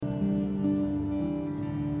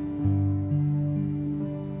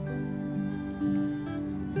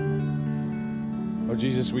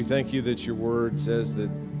Jesus, we thank you that your word says that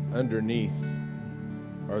underneath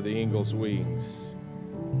are the eagle's wings,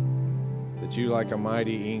 that you, like a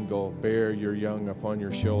mighty eagle, bear your young upon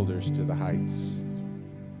your shoulders to the heights.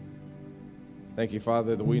 Thank you,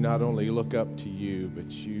 Father, that we not only look up to you, but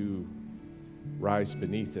you rise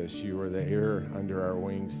beneath us. You are the air under our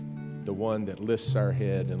wings, the one that lifts our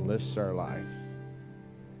head and lifts our life.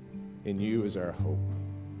 In you is our hope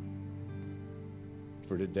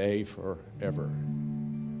for today, forever.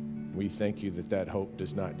 We thank you that that hope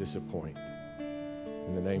does not disappoint.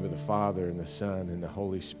 In the name of the Father, and the Son, and the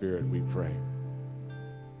Holy Spirit, we pray.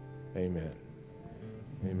 Amen.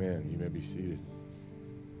 Amen. You may be seated.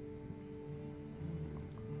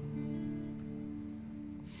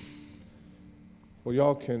 Well,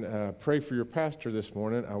 y'all can pray for your pastor this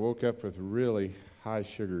morning. I woke up with really high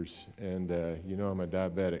sugars, and you know I'm a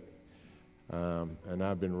diabetic. And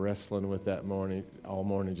I've been wrestling with that all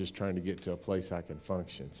morning, just trying to get to a place I can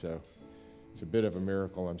function. So it's a bit of a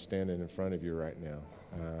miracle I'm standing in front of you right now.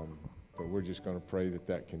 But we're just going to pray that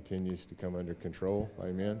that continues to come under control.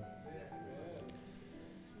 Amen.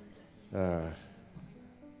 I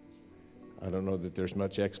don't know that there's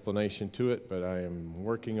much explanation to it, but I am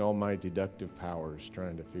working all my deductive powers,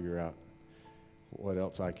 trying to figure out what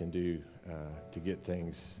else I can do to get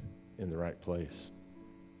things in the right place.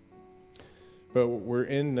 But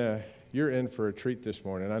you're in for a treat this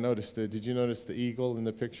morning. I noticed, did you notice the eagle in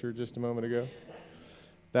the picture just a moment ago?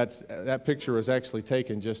 That picture was actually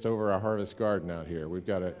taken just over our harvest garden out here. We've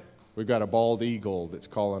got a bald eagle that's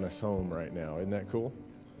calling us home right now. Isn't that cool?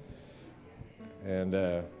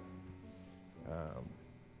 And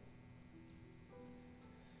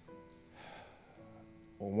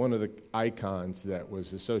one of the icons that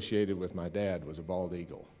was associated with my dad was a bald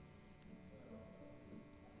eagle.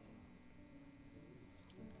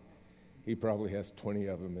 He probably has 20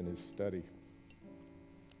 of them in his study.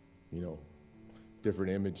 You know,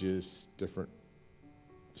 different images, different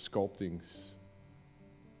sculptings.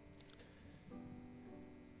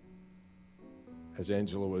 As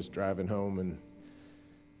Angela was driving home and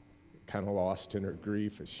kind of lost in her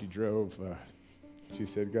grief as she drove, she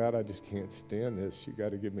said, God, I just can't stand this. You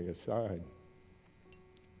got to give me a sign.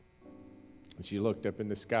 And she looked up in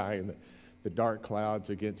the sky, and the dark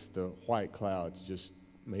clouds against the white clouds just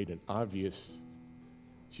made an obvious,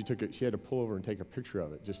 she had to pull over and take a picture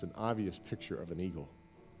of it, just an obvious picture of an eagle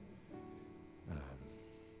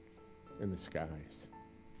in the skies.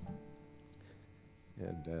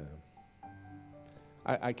 And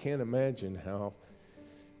I can't imagine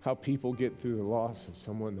how people get through the loss of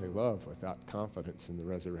someone they love without confidence in the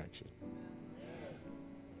resurrection.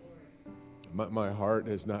 My heart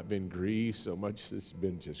has not been grieved so much as it's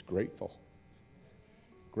been just grateful.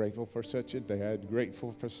 Grateful for such a dad,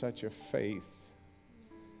 grateful for such a faith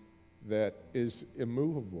that is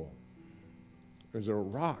immovable. There's a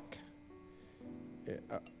rock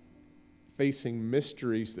facing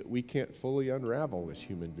mysteries that we can't fully unravel as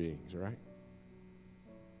human beings, right?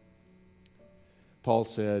 Paul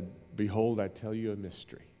said, behold, I tell you a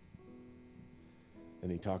mystery. And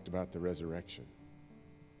he talked about the resurrection.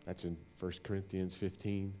 That's in 1 Corinthians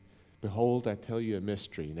 15. Behold, I tell you a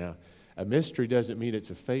mystery. Now, a mystery doesn't mean it's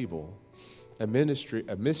a fable. A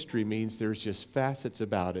mystery means there's just facets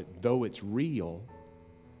about it, though it's real,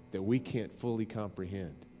 that we can't fully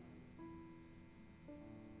comprehend.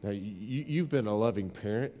 Now, you've been a loving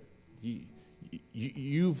parent.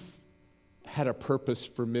 You've had a purpose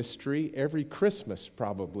for mystery. Every Christmas,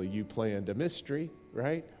 probably, you planned a mystery,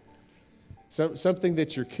 right? Something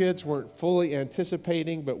that your kids weren't fully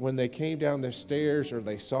anticipating, but when they came down the stairs or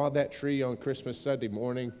they saw that tree on Christmas Sunday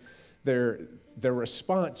morning, their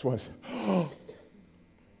response was, oh,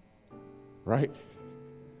 right?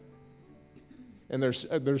 And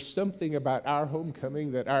there's something about our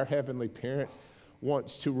homecoming that our heavenly parent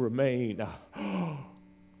wants to remain a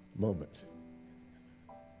moment.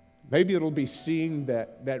 Maybe it'll be seeing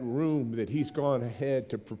that room that he's gone ahead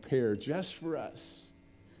to prepare just for us.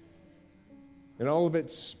 And all of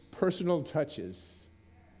its personal touches.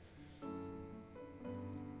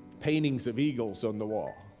 Paintings of eagles on the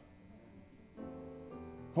wall.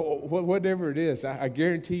 Whatever it is, I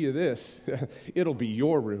guarantee you this, it'll be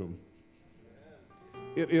your room.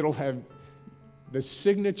 It'll have the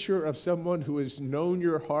signature of someone who has known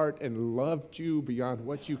your heart and loved you beyond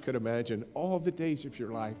what you could imagine all the days of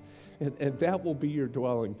your life. And that will be your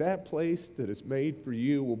dwelling. That place that is made for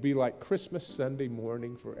you will be like Christmas Sunday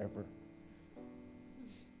morning forever.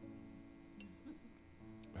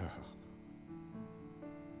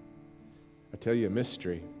 I tell you a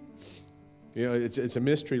mystery. You know, it's a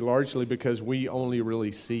mystery largely because we only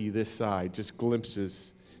really see this side, just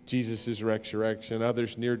glimpses Jesus' resurrection,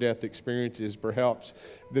 others near-death experiences perhaps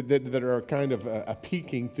that are kind of a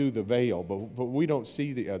peeking through the veil, but we don't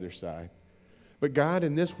see the other side. But God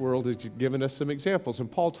in this world has given us some examples,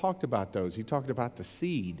 and Paul talked about those. He talked about the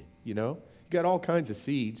seed, you know. You got all kinds of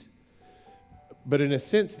seeds, but in a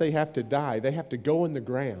sense they have to die. They have to go in the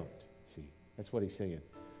ground. See, that's what he's saying.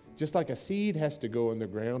 Just like a seed has to go in the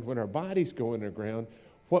ground, when our bodies go in the ground,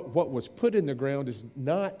 what was put in the ground is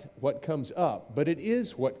not what comes up, but it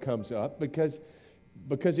is what comes up because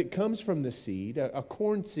it comes from the seed. A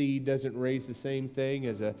corn seed doesn't raise the same thing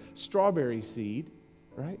as a strawberry seed,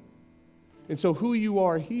 right? And so who you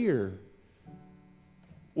are here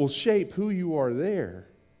will shape who you are there.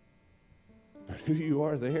 But who you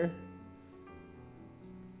are there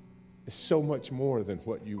is so much more than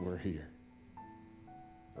what you were here,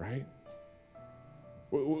 right?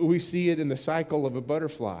 We see it in the cycle of a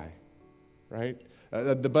butterfly, right?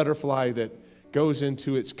 The butterfly that goes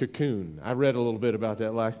into its cocoon. I read a little bit about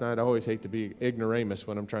that last night. I always hate to be ignoramus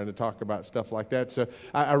when I'm trying to talk about stuff like that. So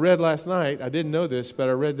I read last night, I didn't know this, but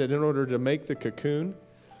I read that in order to make the cocoon,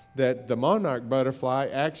 that the monarch butterfly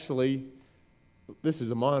actually, this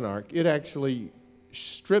is a monarch, it actually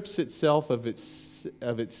strips itself of its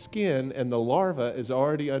skin, and the larva is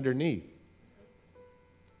already underneath.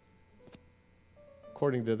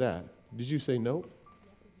 According to that. Did you say no?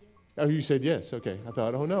 Oh, you said yes. Okay. I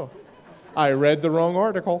thought, oh no. I read the wrong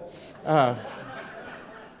article.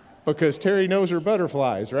 Because Terry knows her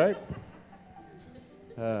butterflies, right?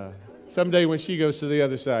 Someday when she goes to the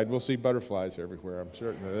other side, we'll see butterflies everywhere. I'm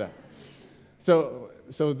certain of that. So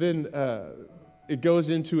then it goes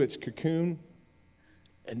into its cocoon.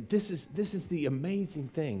 And this is the amazing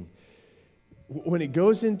thing. When it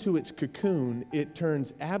goes into its cocoon, it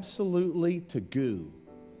turns absolutely to goo.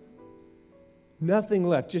 Nothing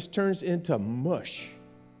left, just turns into mush.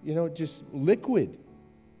 You know, just liquid.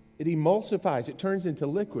 It emulsifies, it turns into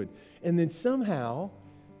liquid. And then somehow,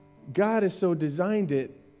 God has so designed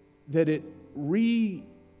it that it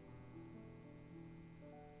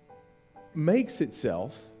makes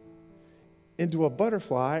itself into a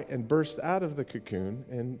butterfly and bursts out of the cocoon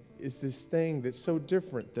and is this thing that's so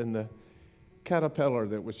different than the caterpillar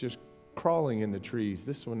that was just crawling in the trees.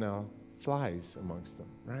 This one now flies amongst them,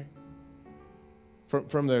 right?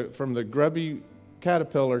 From the grubby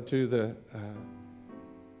caterpillar to the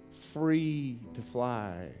free to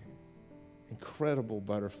fly, incredible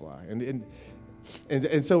butterfly.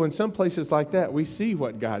 And so in some places like that, we see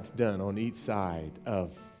what God's done on each side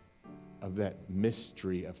of that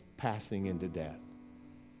mystery of passing into death.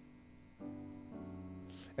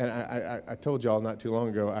 And I told y'all not too long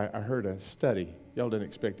ago, I heard a study. Y'all didn't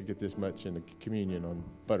expect to get this much in the communion on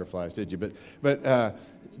butterflies, did you? But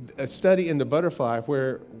a study in the butterfly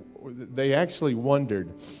where they actually wondered,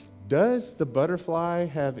 does the butterfly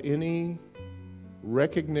have any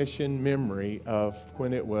recognition memory of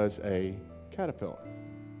when it was a caterpillar?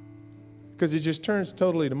 Because it just turns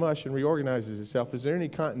totally to mush and reorganizes itself. Is there any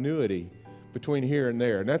continuity between here and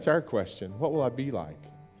there? And that's our question. What will I be like?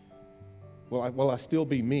 Will I still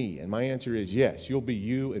be me? And my answer is yes. You'll be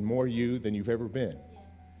you and more you than you've ever been.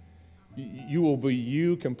 You will be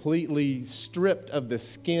you completely stripped of the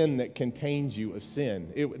skin that contains you of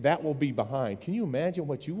sin. That will be behind. Can you imagine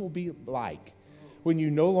what you will be like when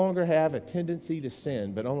you no longer have a tendency to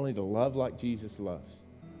sin, but only to love like Jesus loves?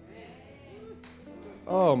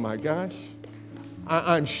 Oh my gosh.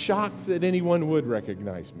 I'm shocked that anyone would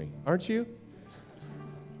recognize me. Aren't you?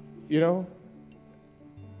 You know?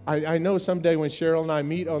 I know someday when Cheryl and I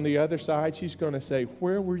meet on the other side, she's going to say,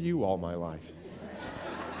 "Where were you all my life?"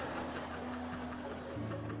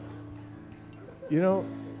 You know,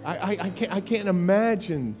 I can't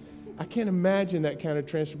imagine that kind of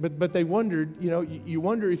transfer. But they wondered, you know, you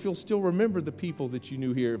wonder if you'll still remember the people that you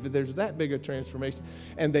knew here, if there's that big a transformation.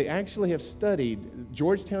 And they actually have studied,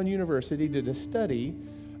 Georgetown University did a study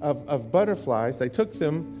of butterflies. They took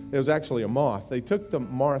them, it was actually a moth. They took the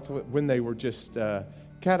moth when they were just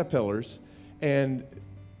caterpillars, and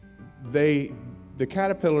the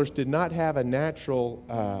caterpillars did not have a natural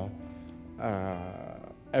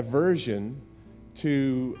aversion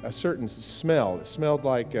to a certain smell. It smelled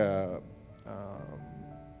like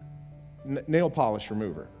nail polish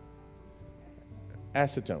remover,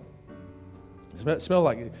 acetone. It smelled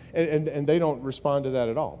like it, and they don't respond to that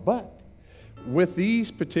at all. But with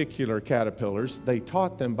these particular caterpillars, they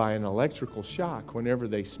taught them by an electrical shock. Whenever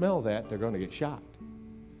they smell that, they're going to get shocked.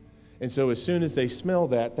 And so as soon as they smell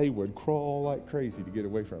that, they would crawl like crazy to get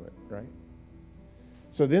away from it, right?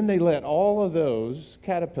 So then they let all of those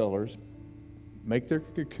caterpillars make their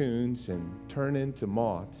cocoons and turn into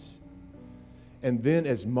moths. And then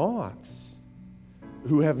as moths,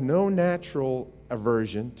 who have no natural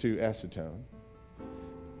aversion to acetone,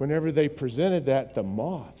 whenever they presented that, the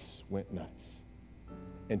moths went nuts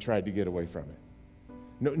and tried to get away from it.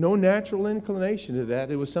 No natural inclination to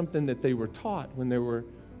that. It was something that they were taught when they were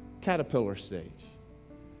caterpillar stage.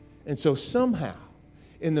 And so somehow,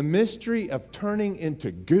 in the mystery of turning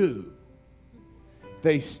into goo,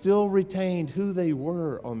 they still retained who they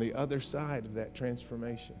were on the other side of that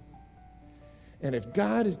transformation. And if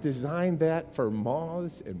God has designed that for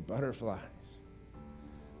moths and butterflies,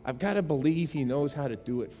 I've got to believe He knows how to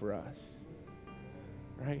do it for us,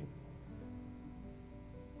 right?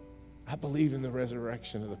 I believe in the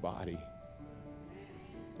resurrection of the body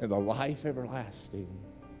and the life everlasting.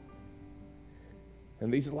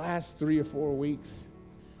 And these last 3 or 4 weeks,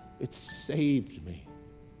 it's saved me.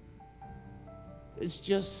 It's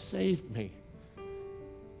just saved me.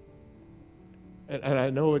 And I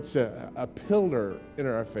know it's a pillar in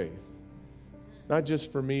our faith, not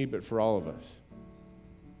just for me, but for all of us.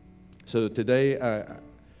 So today, I'm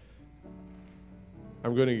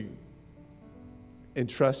going to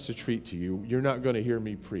entrust a treat to you. You're not going to hear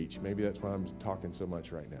me preach. Maybe that's why I'm talking so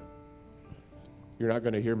much right now. You're not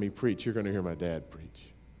going to hear me preach. You're going to hear my dad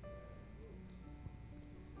preach.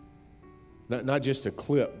 Not just a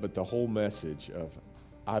clip, but the whole message of,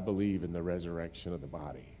 I believe in the resurrection of the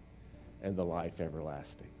body and the life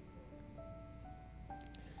everlasting.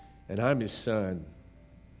 And I'm his son,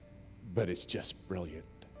 but it's just brilliant.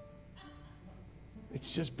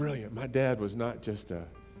 It's just brilliant. My dad was not just a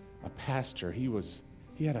pastor. He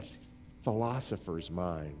had a philosopher's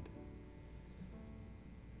mind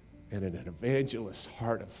and an evangelist's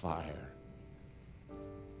heart of fire.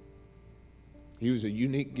 He was a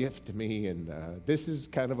unique gift to me, and this is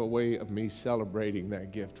kind of a way of me celebrating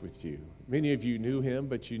that gift with you. Many of you knew him,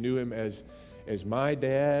 but you knew him as my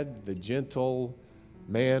dad, the gentle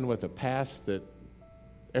man with a past that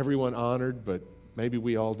everyone honored, but maybe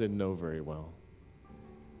we all didn't know very well.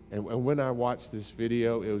 And when I watched this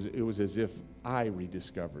video, it was as if I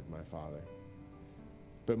rediscovered my father.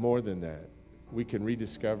 But more than that, we can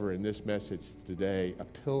rediscover in this message today a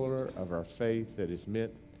pillar of our faith that is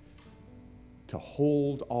meant to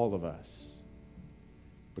hold all of us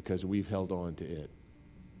because we've held on to it.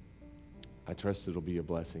 I trust it'll be a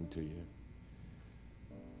blessing to you.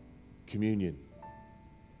 Communion.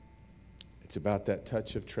 It's about that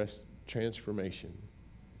touch of transformation.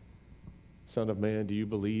 Son of man, do you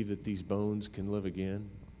believe that these bones can live again?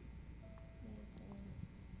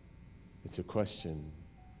 It's a question.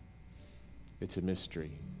 It's a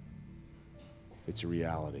mystery. It's a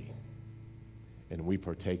reality. And we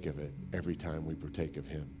partake of it every time we partake of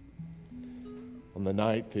him. On the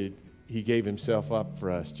night that he gave himself up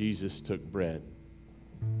for us, Jesus took bread.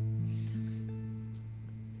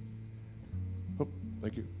 Oh,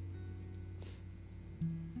 thank you.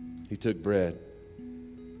 He took bread,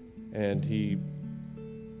 and he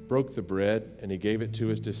broke the bread, and he gave it to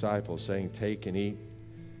his disciples, saying, "Take and eat.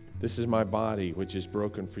 This is my body, which is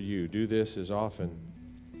broken for you. Do this as often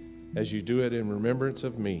as you do it in remembrance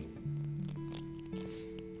of me."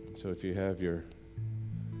 So if you have your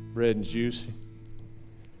bread and juice,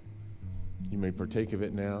 you may partake of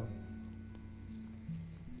it now.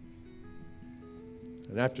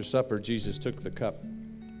 And after supper, Jesus took the cup,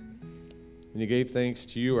 and he gave thanks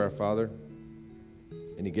to you, our Father,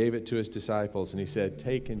 and he gave it to his disciples, and he said,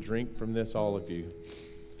 "Take and drink from this, all of you,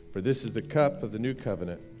 for this is the cup of the new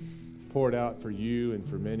covenant, poured out for you and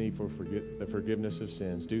for many for the forgiveness of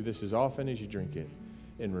sins. Do this as often as you drink it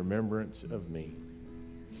in remembrance of me."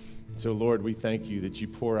 So, Lord, we thank you that you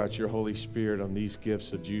pour out your Holy Spirit on these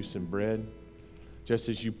gifts of juice and bread. Just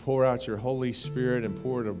as you pour out your Holy Spirit and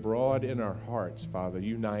pour it abroad in our hearts, Father,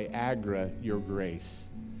 you Niagara your grace,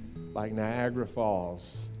 like Niagara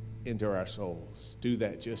Falls, into our souls. Do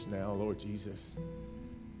that just now, Lord Jesus.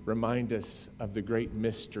 Remind us of the great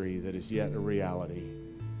mystery that is yet a reality.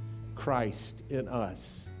 Christ in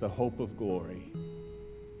us, the hope of glory.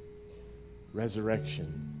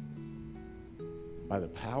 Resurrection by the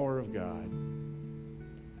power of God.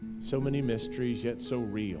 So many mysteries, yet so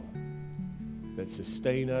real, that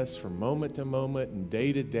sustain us from moment to moment and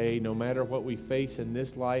day to day, no matter what we face in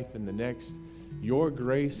this life and the next. Your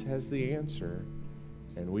grace has the answer,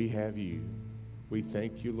 and we have you. We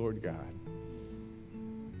thank you, Lord God,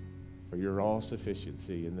 for your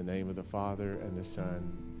all-sufficiency. In the name of the Father and the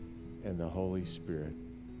Son and the Holy Spirit,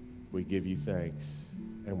 we give you thanks,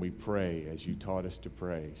 and we pray as you taught us to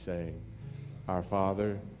pray, saying, "Our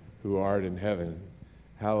Father, who art in heaven,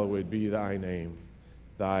 hallowed be thy name.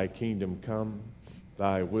 Thy kingdom come,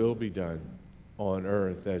 thy will be done, on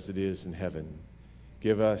earth as it is in heaven.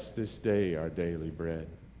 Give us this day our daily bread,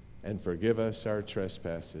 and forgive us our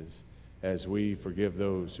trespasses, as we forgive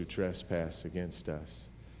those who trespass against us.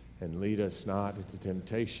 And lead us not into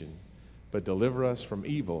temptation, but deliver us from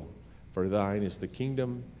evil. For thine is the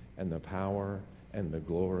kingdom and the power and the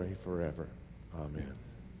glory forever. Amen.